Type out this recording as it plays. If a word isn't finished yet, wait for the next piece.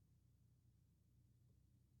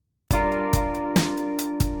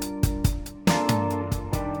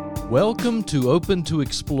Welcome to Open to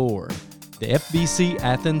Explore, the FBC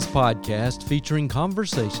Athens podcast featuring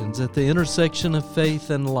conversations at the intersection of faith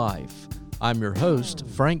and life. I'm your host,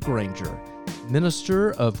 Frank Granger,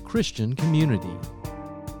 minister of Christian Community.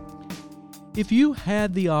 If you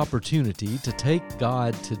had the opportunity to take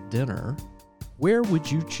God to dinner, where would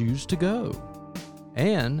you choose to go?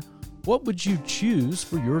 And what would you choose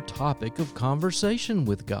for your topic of conversation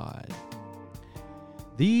with God?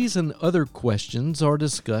 These and other questions are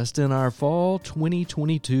discussed in our Fall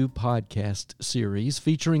 2022 podcast series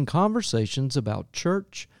featuring conversations about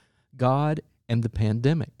church, God, and the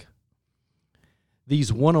pandemic.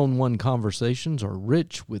 These one-on-one conversations are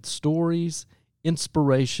rich with stories,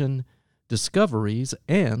 inspiration, discoveries,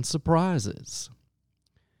 and surprises.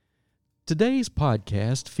 Today's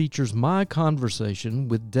podcast features my conversation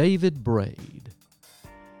with David Braid.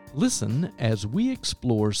 Listen as we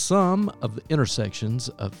explore some of the intersections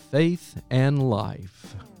of faith and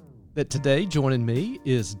life. Today joining me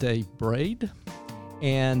is Dave Braid,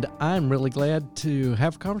 and I'm really glad to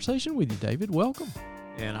have a conversation with you, David. Welcome.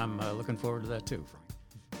 And I'm looking forward to that too, Frank.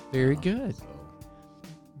 Very good.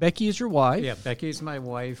 Becky is your wife? Yeah, Becky's my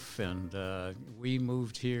wife, and we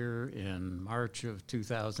moved here in March of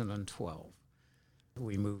 2012.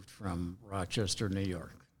 We moved from Rochester, New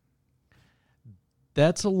York.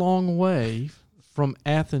 That's a long way from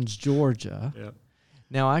Athens, Georgia. Yep.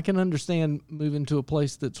 Now, I can understand moving to a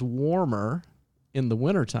place that's warmer in the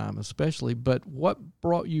wintertime especially, but what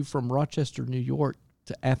brought you from Rochester, New York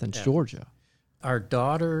to Athens, Georgia? Our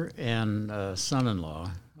daughter and son-in-law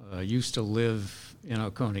used to live in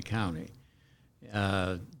Oconee County.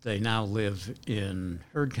 They now live in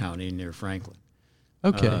Heard County near Franklin.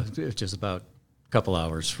 Okay. Which is about a couple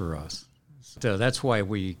hours for us. So that's why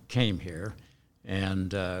we came here.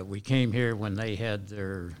 And we came here when they had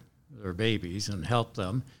their babies and helped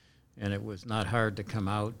them, and it was not hard to come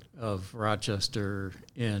out of Rochester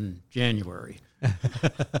in January.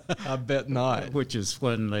 I bet not. Which is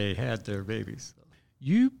when they had their babies.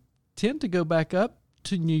 You tend to go back up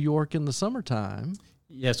to New York in the summertime.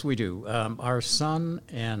 Yes, we do. Our son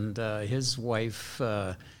and his wife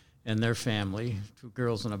and their family, 2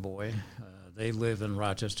 girls and a boy, they live in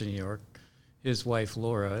Rochester, New York. His wife,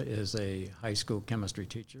 Laura, is a high school chemistry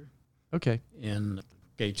teacher. Okay. In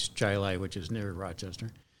Gates Chili, which is near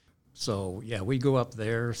Rochester. So, yeah, we go up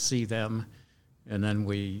there, see them, and then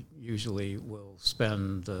we usually will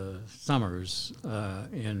spend the summers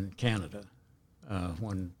in Canada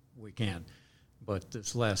when we can. But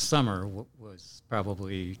this last summer was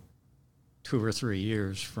probably 2 or 3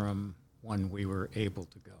 years from when we were able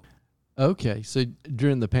to go. Okay, so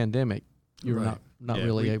during the pandemic, you were Right. not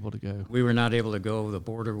really able to go. We were not able to go. The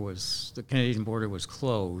Canadian border was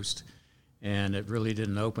closed, and it really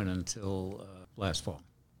didn't open until last fall.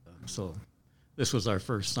 So this was our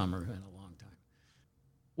first summer in a long time.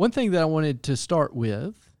 One thing that I wanted to start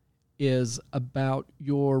with is about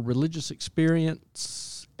your religious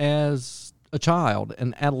experience as a child,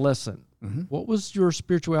 an adolescent. Mm-hmm. What was your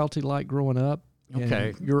spirituality like growing up?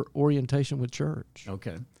 Okay. And your orientation with church?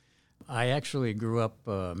 Okay. I actually grew up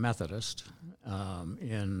Methodist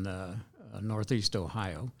in Northeast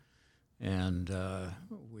Ohio, and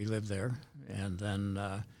we lived there. And then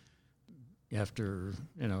after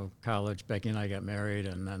college, Becky and I got married,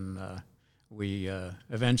 and then we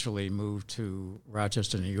eventually moved to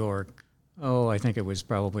Rochester, New York. Oh, I think it was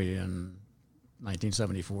probably in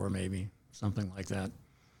 1974, maybe something like that.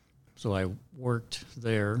 So I worked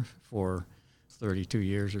there for 32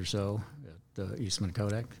 years or so at Eastman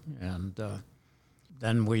Kodak, and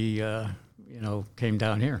then we came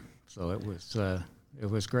down here. So it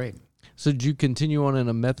was great. So did you continue on in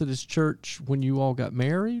a Methodist church when you all got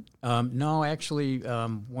married? No, actually,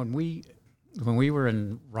 when we were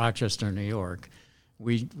in Rochester, New York,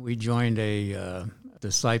 we joined a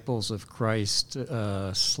Disciples of Christ /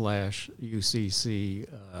 UCC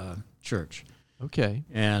church. Okay.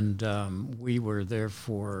 And we were there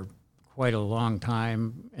for quite a long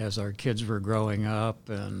time as our kids were growing up,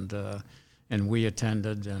 and we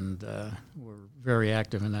attended and were very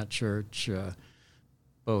active in that church,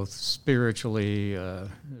 both spiritually,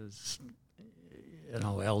 as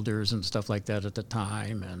elders and stuff like that at the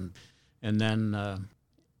time, and then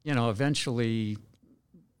eventually,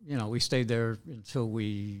 we stayed there until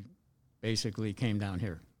we basically came down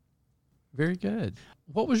here. Very good.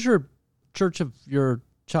 What was your church of your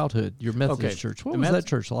childhood, your Methodist church? What was that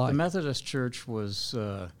church like? The Methodist church was,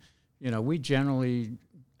 we generally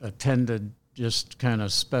attended just kind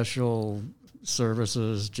of special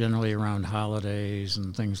services, generally around holidays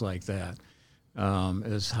and things like that,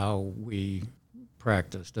 is how we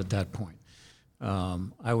practiced at that point.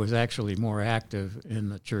 I was actually more active in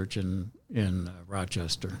the church in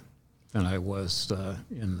Rochester than I was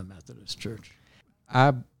in the Methodist church.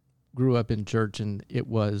 I grew up in church, and it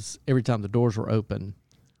was every time the doors were open,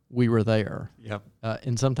 we were there. Yep.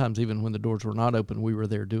 And sometimes even when the doors were not open, we were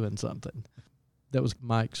there doing something. That was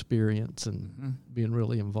my experience and being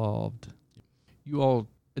really involved. You all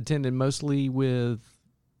attended mostly with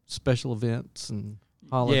special events and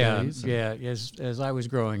holidays? Yeah. As I was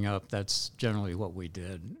growing up, that's generally what we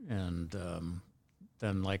did. And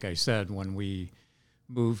then, like I said, when we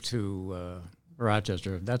moved to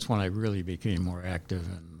Rochester, that's when I really became more active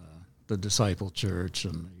in the Disciple Church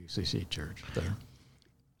and the UCC Church there.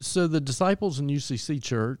 So the Disciples and UCC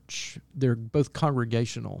Church, they're both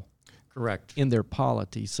congregational. Correct. In their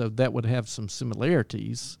polity, so that would have some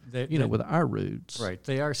similarities, with our roots. Right.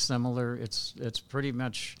 They are similar. It's pretty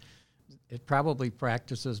much, it probably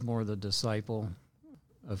practices more the Disciple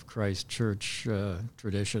of Christ Church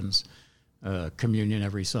traditions, communion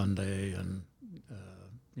every Sunday and,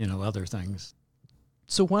 other things.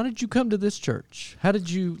 So why did you come to this church? How did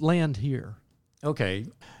you land here? Okay.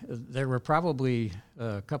 There were probably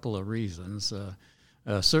a couple of reasons.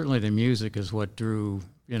 Certainly the music is what drew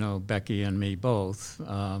Becky and me both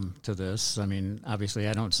to this. I mean, obviously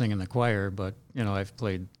I don't sing in the choir, but I've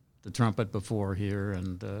played the trumpet before here,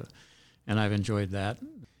 and I've enjoyed that.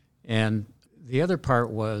 And the other part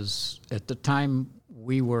was at the time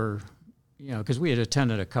we were, because we had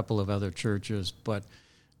attended a couple of other churches, but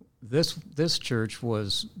this church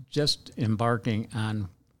was just embarking on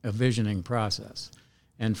a visioning process,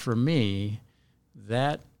 and for me,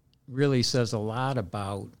 that really says a lot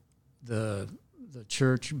about the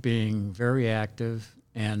church being very active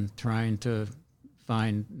and trying to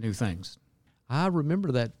find new things. I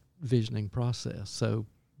remember that visioning process. So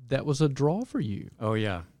that was a draw for you. Oh,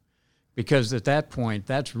 yeah. Because at that point,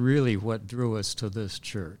 that's really what drew us to this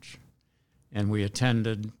church. And we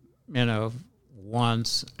attended,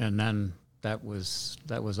 once, and then that was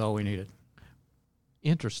all we needed.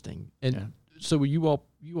 Interesting. And so you all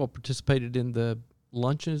participated in the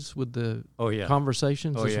lunches with the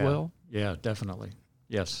conversations as well? Yeah, definitely.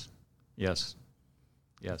 Yes.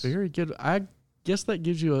 Very good. I guess that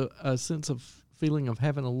gives you a sense of feeling of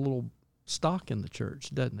having a little stock in the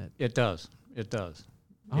church, doesn't it? It does.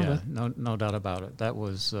 Oh, yeah, no doubt about it. That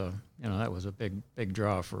was that was a big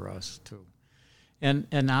draw for us too.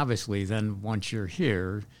 And obviously then once you're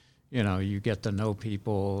here, you get to know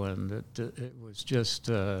people, and it was just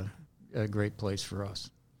a great place for us.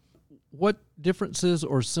 What differences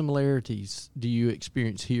or similarities do you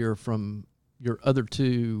experience here from your other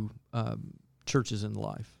two churches in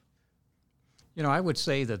life? I would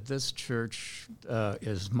say that this church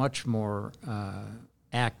is much more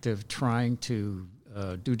active trying to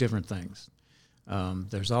do different things.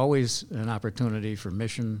 There's always an opportunity for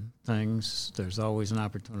mission things. There's always an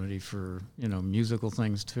opportunity for, musical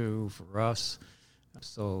things too for us.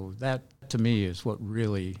 So that, to me, is what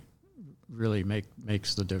really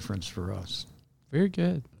makes the difference for us. Very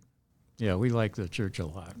good. Yeah, we like the church a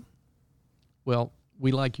lot. Well,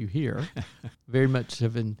 we like you here. Very much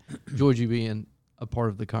have enjoyed you being a part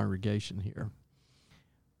of the congregation here.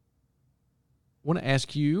 I want to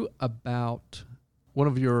ask you about one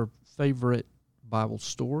of your favorite Bible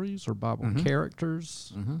stories or Bible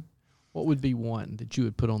characters. Mm-hmm. What would be one that you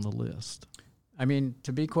would put on the list? I mean,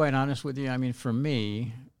 to be quite honest with you, for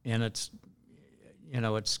me, and it's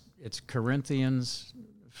Corinthians,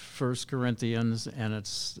 1 Corinthians, and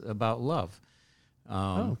it's about love,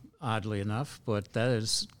 oddly enough. But that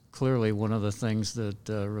is clearly one of the things that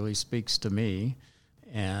really speaks to me.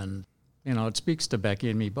 And, it speaks to Becky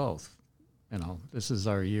and me both. This is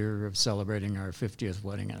our year of celebrating our 50th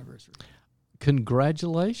wedding anniversary.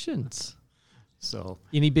 Congratulations. So,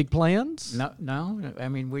 any big plans? No.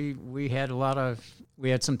 We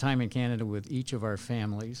had some time in Canada with each of our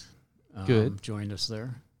families. Good. Joined us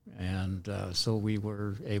there. And so we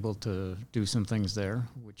were able to do some things there,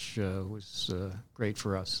 which was great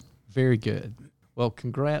for us. Very good. Well,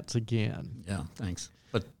 congrats again. Yeah, thanks.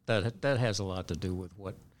 But that has a lot to do with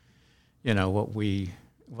what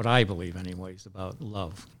I believe anyways about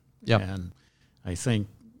love. Yeah. And I think,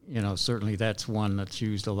 certainly that's one that's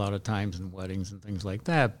used a lot of times in weddings and things like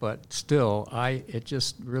that, but still it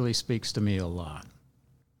just really speaks to me a lot.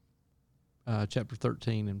 Chapter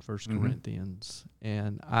 13 in 1 Corinthians,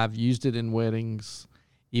 and I've used it in weddings,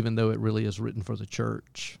 even though it really is written for the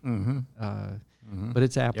church. But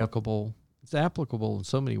it's applicable. Yep. It's applicable in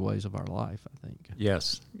so many ways of our life, I think.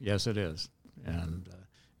 Yes, it is. And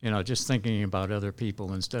just thinking about other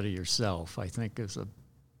people instead of yourself, I think is a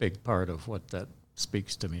big part of what that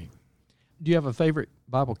speaks to me. Do you have a favorite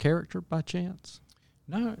Bible character by chance?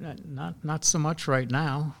 No, not so much right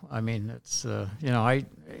now. I mean, it's I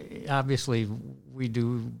obviously we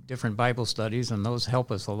do different Bible studies, and those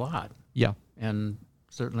help us a lot. Yeah. And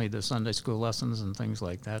certainly the Sunday school lessons and things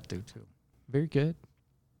like that do too. Very good.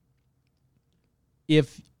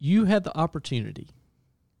 If you had the opportunity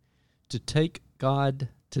to take God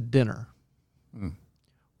to dinner,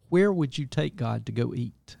 where would you take God to go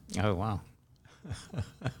eat? Oh, wow.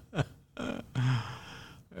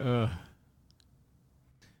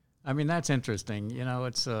 I mean, that's interesting.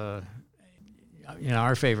 It's our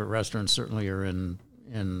favorite restaurants certainly are in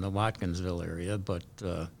the Watkinsville area, but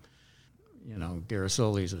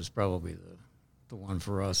Garrisoli's is probably the one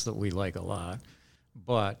for us that we like a lot.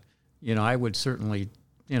 But I would certainly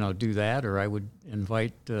do that, or I would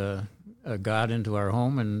invite God into our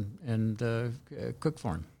home and cook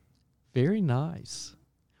for him. Very nice.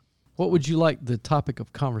 What would you like the topic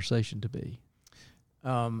of conversation to be?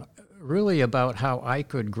 Really about how I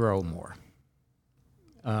could grow more.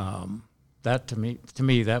 That to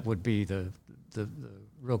me, that would be the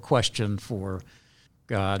real question for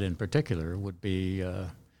God in particular. Would be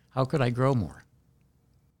how could I grow more?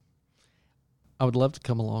 I would love to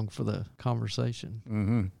come along for the conversation.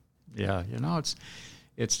 Mm-hmm. Yeah,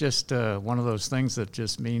 it's just one of those things that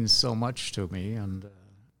just means so much to me, and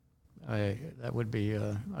that would be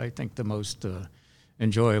I think the most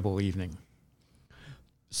enjoyable evening.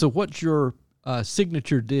 So what's your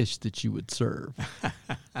signature dish that you would serve?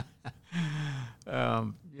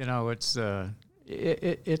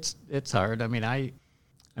 It's hard. I mean,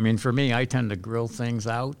 for me, I tend to grill things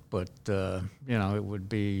out, but it would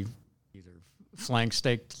be either flank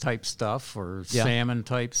steak type stuff or salmon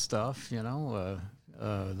type stuff.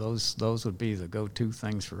 Those would be the go-to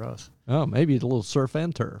things for us. Oh, maybe a little surf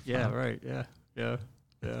and turf. Yeah, huh? right. Yeah.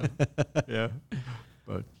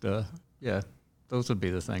 But those would be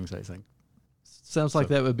the things I think. Sounds like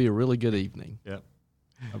that would be a really good evening. Yeah.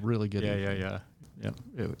 A really good evening. Yeah.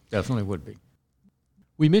 It definitely would be.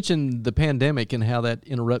 We mentioned the pandemic and how that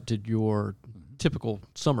interrupted your typical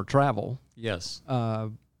summer travel. Yes.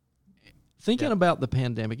 Thinking about the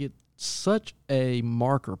pandemic, it's such a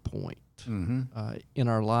marker point in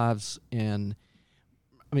our lives, and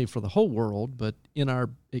I mean for the whole world, but in our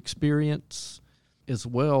experience as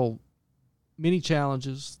well, many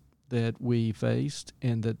challenges that we faced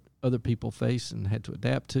and that other people faced and had to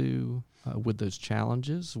adapt to with those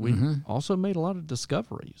challenges. We also made a lot of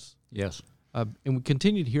discoveries. Yes. And we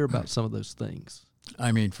continue to hear about some of those things.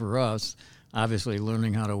 I mean, for us, obviously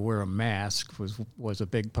learning how to wear a mask was a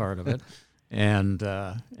big part of it. And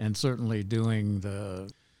certainly doing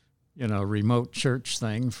the, remote church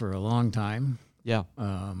thing for a long time. Yeah.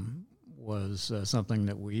 Was something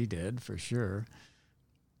that we did for sure.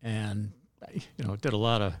 And, did a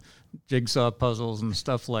lot of jigsaw puzzles and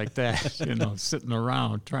stuff like that, sitting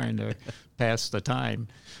around trying to pass the time.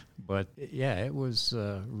 But yeah, it was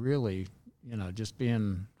really, just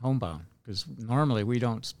being homebound, because normally we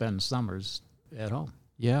don't spend summers at home.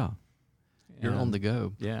 Yeah. You're on the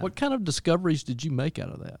go. Yeah. What kind of discoveries did you make out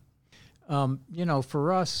of that?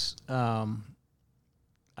 For us,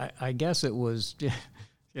 I guess it was,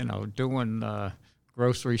 doing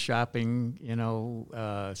grocery shopping,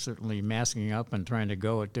 certainly masking up and trying to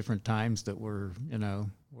go at different times that were,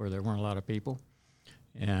 where there weren't a lot of people.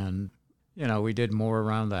 And, we did more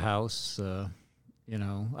around the house,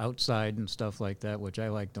 outside and stuff like that, which I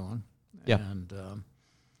like doing. Yeah. And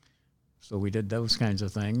so we did those kinds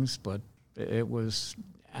of things, but it was,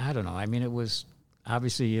 I don't know. I mean, it was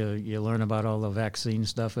obviously you learn about all the vaccine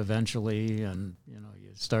stuff eventually, and you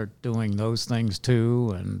start doing those things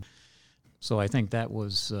too. And so I think that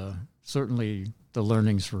was certainly the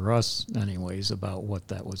learnings for us, anyways, about what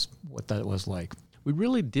that was like. We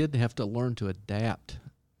really did have to learn to adapt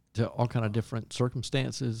to all kind of different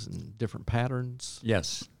circumstances and different patterns.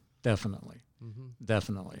 Yes, definitely,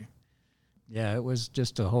 definitely. Yeah, it was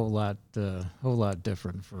just a whole lot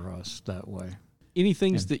different for us that way. Any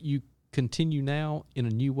things that you continue now in a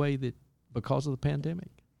new way that because of the pandemic,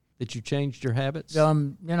 that you changed your habits?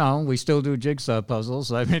 We still do jigsaw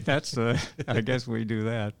puzzles. I mean, that's I guess we do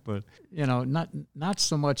that, but not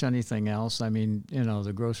so much anything else. I mean,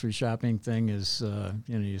 the grocery shopping thing is,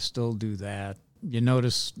 you still do that. You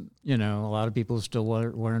notice, a lot of people are still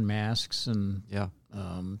wearing masks, and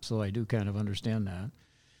so I do kind of understand that.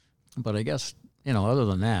 But I guess, other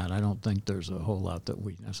than that, I don't think there's a whole lot that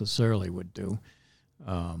we necessarily would do.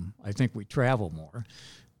 I think we travel more.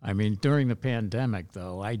 I mean, during the pandemic,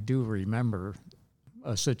 though, I do remember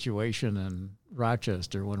a situation in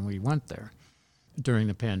Rochester when we went there during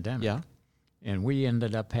the pandemic. Yeah. And we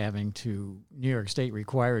ended up having to, New York State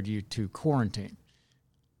required you to quarantine.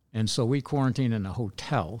 And so we quarantined in a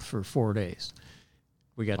hotel for 4 days.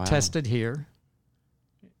 We got tested here,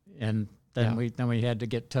 and then we had to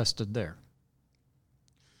get tested there.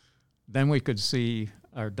 Then we could see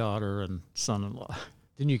our daughter and son-in-law.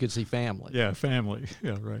 Then you could see family. Yeah, family.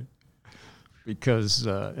 Yeah, right. Because,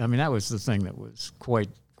 that was the thing that was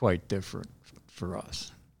quite different for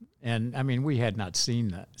us. And, we had not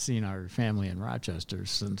seen our family in Rochester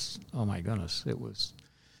since, oh, my goodness, it was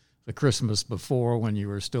the Christmas before when you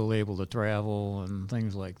were still able to travel and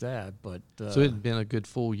things like that. But so it had been a good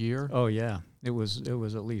full year? Oh, yeah. It was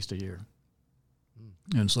at least a year.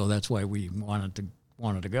 And so that's why we wanted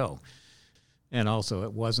to go. And also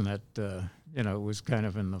it wasn't at, it was kind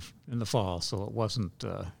of in the fall, so it wasn't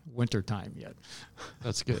winter time yet.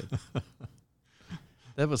 That's good.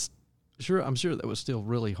 I'm sure that was still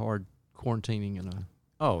really hard quarantining in a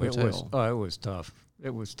hotel. It was tough.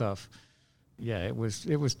 It was tough. Yeah, it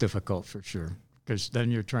was difficult for sure, because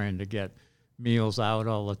then you're trying to get meals out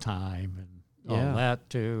all the time and all that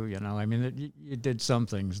too. You did some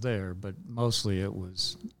things there, but mostly it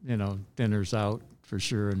was, dinners out for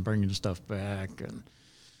sure and bringing stuff back, and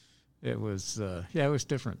it was it was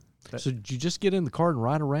different. So did you just get in the car and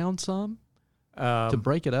ride around some to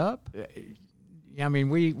break it up?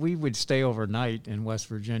 We would stay overnight in West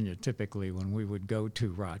Virginia typically when we would go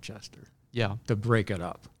to Rochester. Yeah, to break it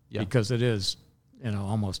up. Yeah. Because it is,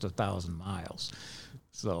 almost 1,000 miles.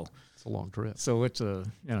 So it's a long trip. So it's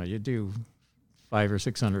you do 500 or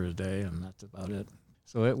 600 a day, and that's about it.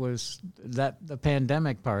 So it was the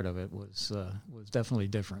pandemic part of it was definitely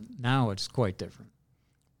different. Now it's quite different.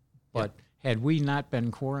 But had we not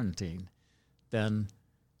been quarantined, then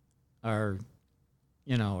our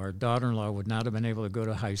daughter-in-law would not have been able to go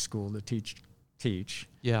to high school to teach.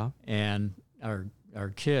 Yeah. And our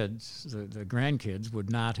kids, the grandkids, would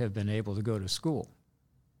not have been able to go to school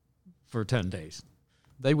for 10 days.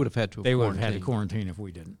 They would have had to quarantine if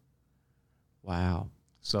we didn't. Wow.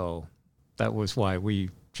 So that was why we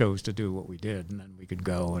chose to do what we did, and then we could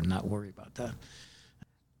go and not worry about that.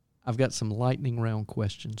 I've got some lightning round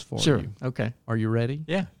questions for you. Sure. Okay. Are you ready?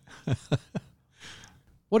 Yeah.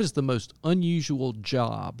 What is the most unusual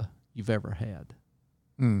job you've ever had?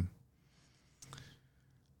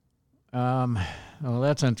 Well,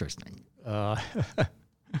 that's interesting. After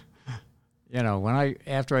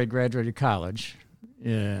I graduated college,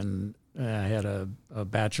 and I had a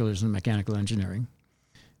bachelor's in mechanical engineering,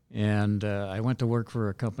 and I went to work for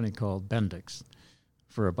a company called Bendix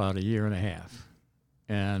for about a year and a half,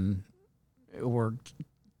 and worked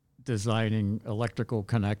designing electrical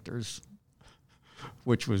connectors,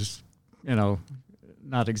 which was,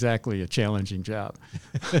 not exactly a challenging job.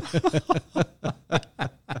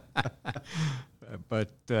 But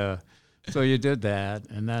so you did that,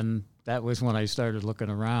 and then that was when I started looking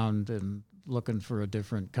around and looking for a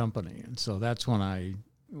different company. And so that's when I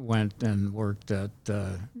went and worked at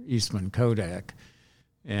Eastman Kodak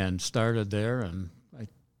and started there, and I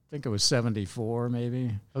think it was 74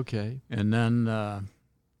 maybe. Okay. And then,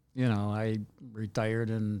 I retired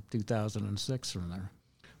in 2006 from there.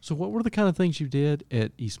 So what were the kind of things you did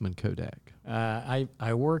at Eastman Kodak?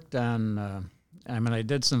 I worked on, I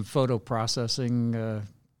did some photo processing,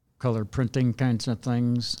 color printing kinds of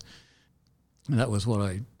things. And that was what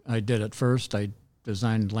I did at first. I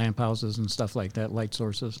designed lamp houses and stuff like that, light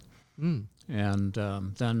sources. And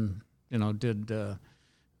then, did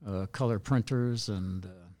color printers and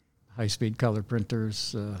high-speed color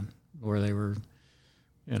printers where they were,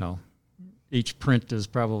 each print is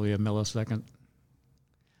probably a millisecond.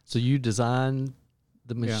 So you designed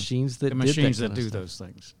the machines that do those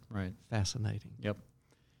things, right? Fascinating. Yep.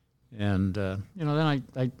 And then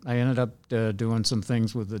I ended up doing some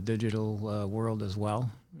things with the digital world as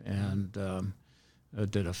well, and I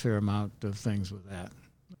did a fair amount of things with that.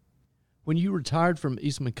 When you retired from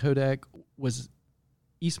Eastman Kodak, was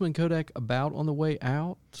Eastman Kodak about on the way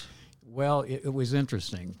out? Well, it was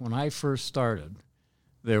interesting. When I first started,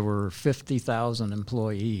 there were 50,000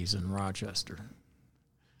 employees in Rochester.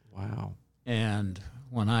 Wow. And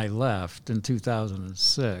when I left in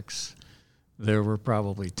 2006, there were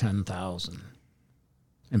probably 10,000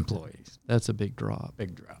 employees. That's a big drop.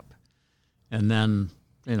 Big drop. And then,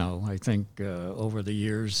 I think over the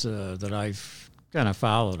years that I've kind of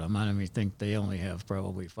followed them, I think they only have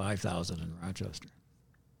probably 5,000 in Rochester.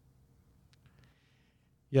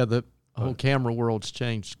 Yeah, the whole camera world's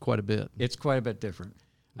changed quite a bit. It's quite a bit different.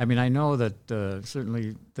 I know that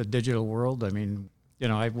certainly the digital world,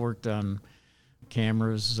 I've worked on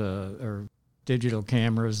cameras or digital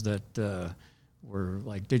cameras that were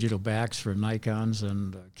like digital backs for Nikons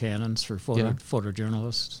and Canons for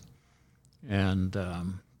photojournalists, and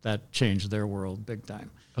that changed their world big time.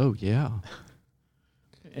 Oh, yeah.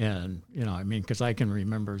 And, because I can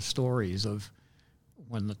remember stories of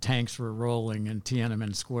when the tanks were rolling in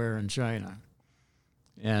Tiananmen Square in China.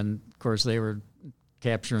 And, of course, they were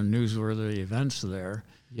capturing newsworthy events there.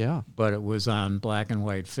 Yeah. But it was on black and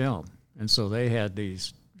white film. And so they had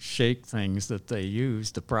these shake things that they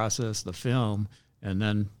used to process the film and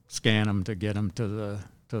then scan them to get them to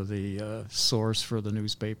the source for the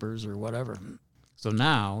newspapers or whatever. So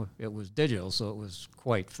now it was digital, so it was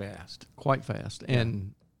quite fast. Quite fast.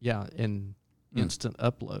 Yeah. And instant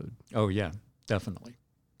upload. Oh, yeah, definitely.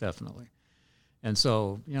 And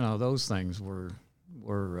so, those things were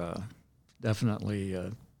definitely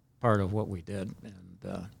part of what we did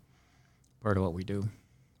and part of what we do.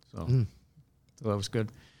 So, so that was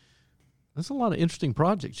good. That's a lot of interesting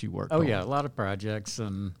projects you worked on. Oh, yeah, a lot of projects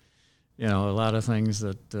and, a lot of things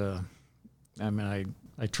that,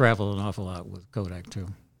 I traveled an awful lot with Kodak, too.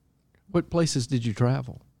 What places did you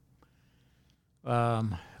travel?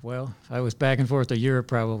 Well, I was back and forth to Europe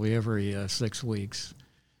probably every 6 weeks.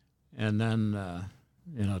 And then,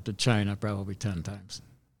 to China probably 10 times.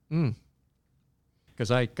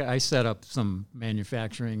 Because I set up some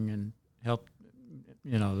manufacturing and helped,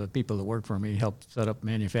 the people that worked for me helped set up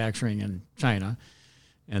manufacturing in China.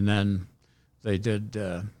 And then they did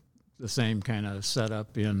the same kind of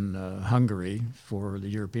setup in Hungary for the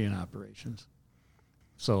European operations.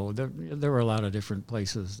 So there were a lot of different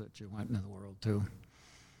places that you went in the world, too.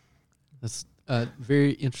 That's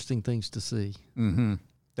very interesting things to see. Mm-hmm.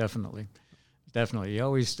 Definitely. You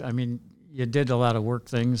always, you did a lot of work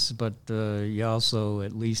things, but you also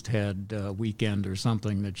at least had a weekend or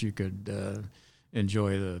something that you could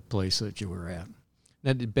enjoy the place that you were at.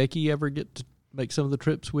 Now, did Becky ever get to make some of the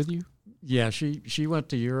trips with you? Yeah, she went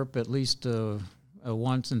to Europe at least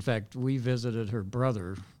once. In fact, we visited her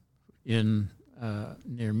brother in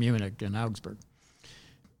near Munich in Augsburg.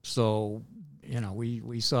 So,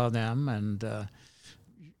 we saw them, and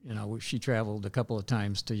she traveled a couple of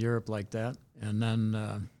times to Europe like that, and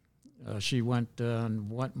then she went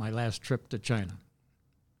on my last trip to China.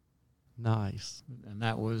 Nice. And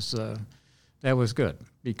that was good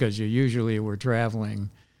because you usually were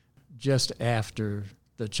traveling just after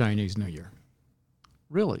the Chinese New Year.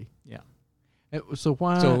 Really? Yeah. So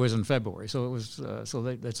why? So it was in February. So it was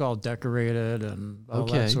it's all decorated and all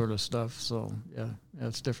that sort of stuff. So yeah,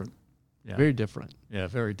 it's different. Yeah. Very different. Yeah,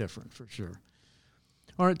 very different for sure.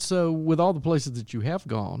 All right. So with all the places that you have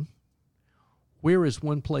gone, where is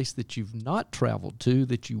one place that you've not traveled to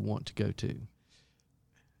that you want to go to?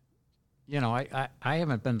 I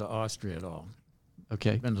haven't been to Austria at all.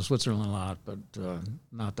 Okay. I've been to Switzerland a lot, but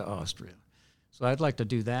not to Austria. So I'd like to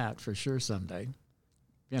do that for sure someday.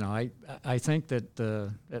 I think that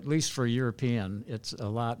at least for European, it's a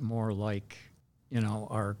lot more like,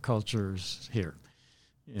 our cultures here.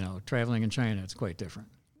 Traveling in China, it's quite different.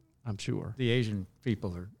 I'm sure. The Asian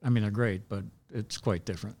people are great, but it's quite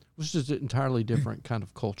different. It's just an entirely different kind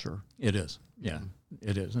of culture. It is. Yeah,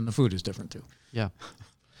 it is. And the food is different too. Yeah.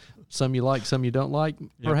 Some you like, some you don't like,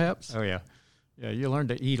 perhaps? Oh, yeah. Yeah, you learn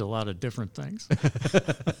to eat a lot of different things.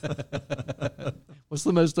 What's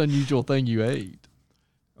the most unusual thing you ate?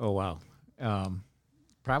 Oh, wow.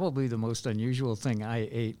 Probably the most unusual thing I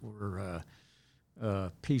ate were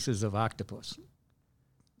pieces of octopus.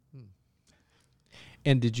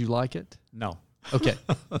 And did you like it? No. Okay.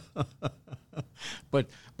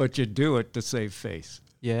 But you do it to save face.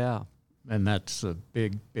 Yeah. And that's a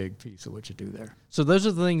big, big piece of what you do there. So those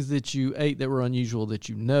are the things that you ate that were unusual that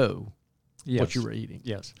what you were eating.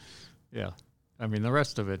 Yes. Yeah. The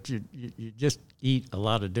rest of it, you just eat a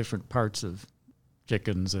lot of different parts of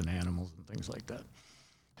chickens and animals and things like that.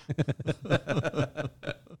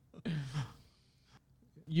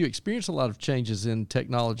 You experience a lot of changes in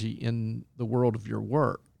technology in the world of your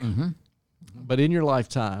work. Mm-hmm. But in your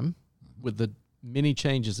lifetime, with the many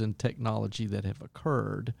changes in technology that have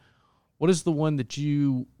occurred, what is the one that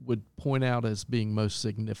you would point out as being most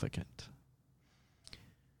significant?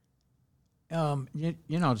 To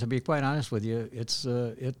be quite honest with you,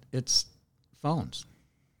 it's phones.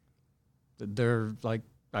 They're like,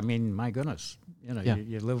 my goodness,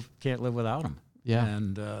 you can't live without them. Yeah.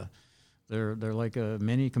 And they're like a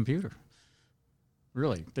mini computer,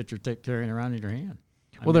 really, that you're carrying around in your hand.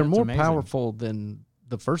 Well, they're more powerful than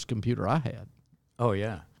the first computer I had. Oh,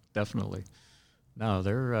 yeah, definitely. No,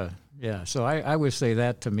 they're, So I would say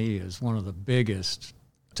that to me is one of the biggest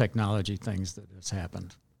technology things that has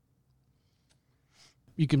happened.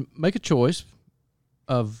 You can make a choice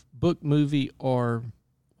of book, movie, or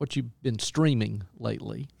what you've been streaming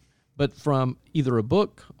lately, but from either a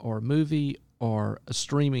book or a movie or a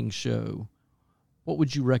streaming show, what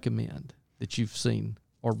would you recommend that you've seen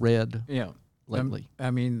or read lately? I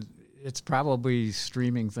mean, it's probably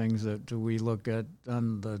streaming things that we look at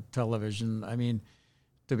on the television. I mean,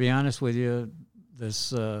 to be honest with you,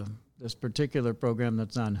 this particular program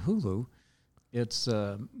that's on Hulu, it's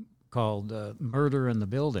called Murder in the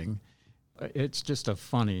Building. It's just a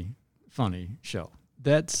funny show.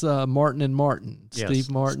 That's Martin and Martin. Yes, Steve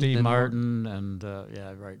Martin. Steve and Martin and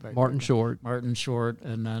right. Martin Short. Martin Short,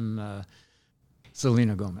 and then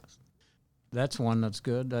Selena Gomez. That's one that's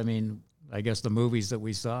good. I mean, I guess the movies that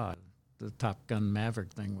we saw, the Top Gun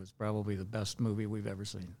Maverick thing was probably the best movie we've ever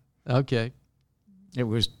seen. Okay. It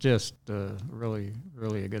was just really,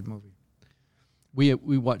 really a good movie. We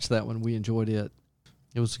watched that one. We enjoyed it.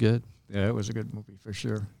 It was good. Yeah, it was a good movie for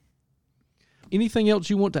sure. Anything else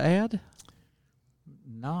you want to add?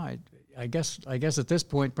 No, I guess at this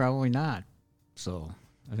point probably not. So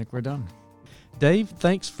I think we're done. Dave,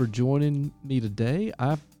 thanks for joining me today.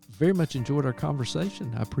 I very much enjoyed our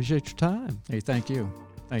conversation. I appreciate your time. Hey, thank you.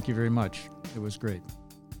 Thank you very much. It was great.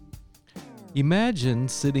 Imagine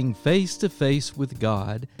sitting face to face with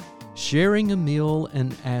God, sharing a meal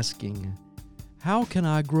and asking, "How can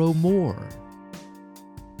I grow more?"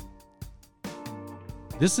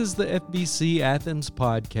 This is the FBC Athens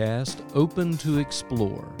podcast, Open to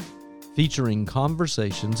Explore, featuring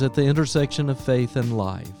conversations at the intersection of faith and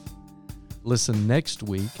life. Listen next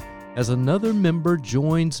week as another member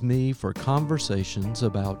joins me for conversations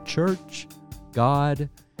about church, God,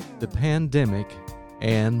 the pandemic,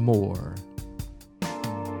 and more.